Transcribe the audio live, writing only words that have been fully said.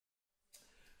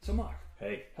So Mark,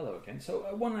 Hey. hello again. So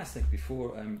one last thing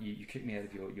before you kick me out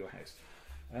of your house.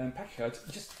 Pack your cards.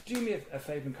 Just do me a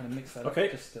favour and kind of mix that Okay.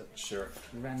 up. Just Sure.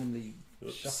 randomly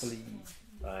Oops. shuffly.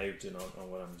 I do not know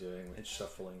what I'm doing with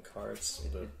shuffling cards.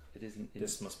 But It isn't.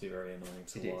 this must be very annoying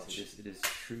to It watch. is. It is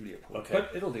truly appalling. Okay.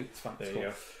 But it'll do. It's fine. There It's you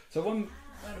cool. go. So one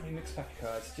randomly mixed pack of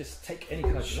cards. Just take any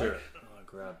card you Sure. like. I'll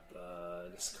grab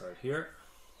this card here.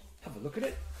 Have a look at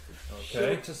it. Show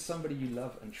Okay. it to somebody you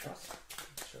love and trust.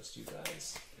 Trust you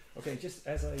guys. Okay, just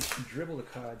as I dribble the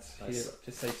cards here, Nice.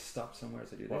 just say stop somewhere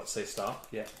as I do What? this. Say stop?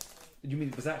 Yeah. You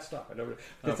mean, was that stop? I don't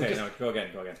know. Okay, no, go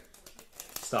again, go again.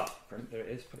 Stop. Brilliant, there it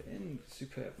is. Put it in.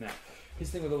 Superb. Now,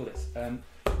 here's the thing with all this. I'm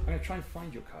going to try and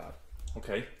find your card.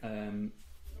 Okay.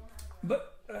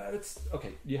 But it's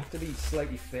okay. You have to be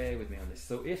slightly fair with me on this.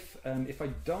 So if I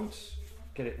don't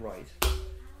get it right,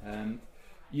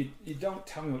 you don't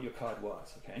tell me what your card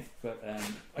was, okay? But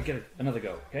I get another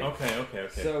go, okay? Okay.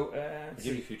 So I'll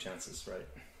give you a few chances, right?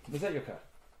 was that your card?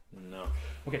 No.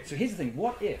 Okay. So here's the thing.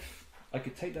 What if I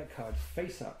could take that card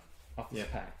face up off this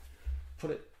pack,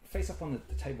 put it face up on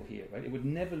the table here, right? It would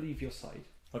never leave your side.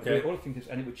 Okay. All the fingers,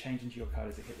 and it would change into your card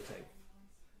as it hit the table.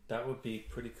 That would be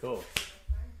pretty cool.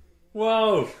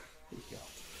 Whoa! There you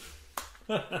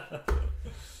go.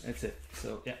 That's it.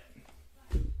 So yeah.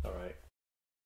 Alright.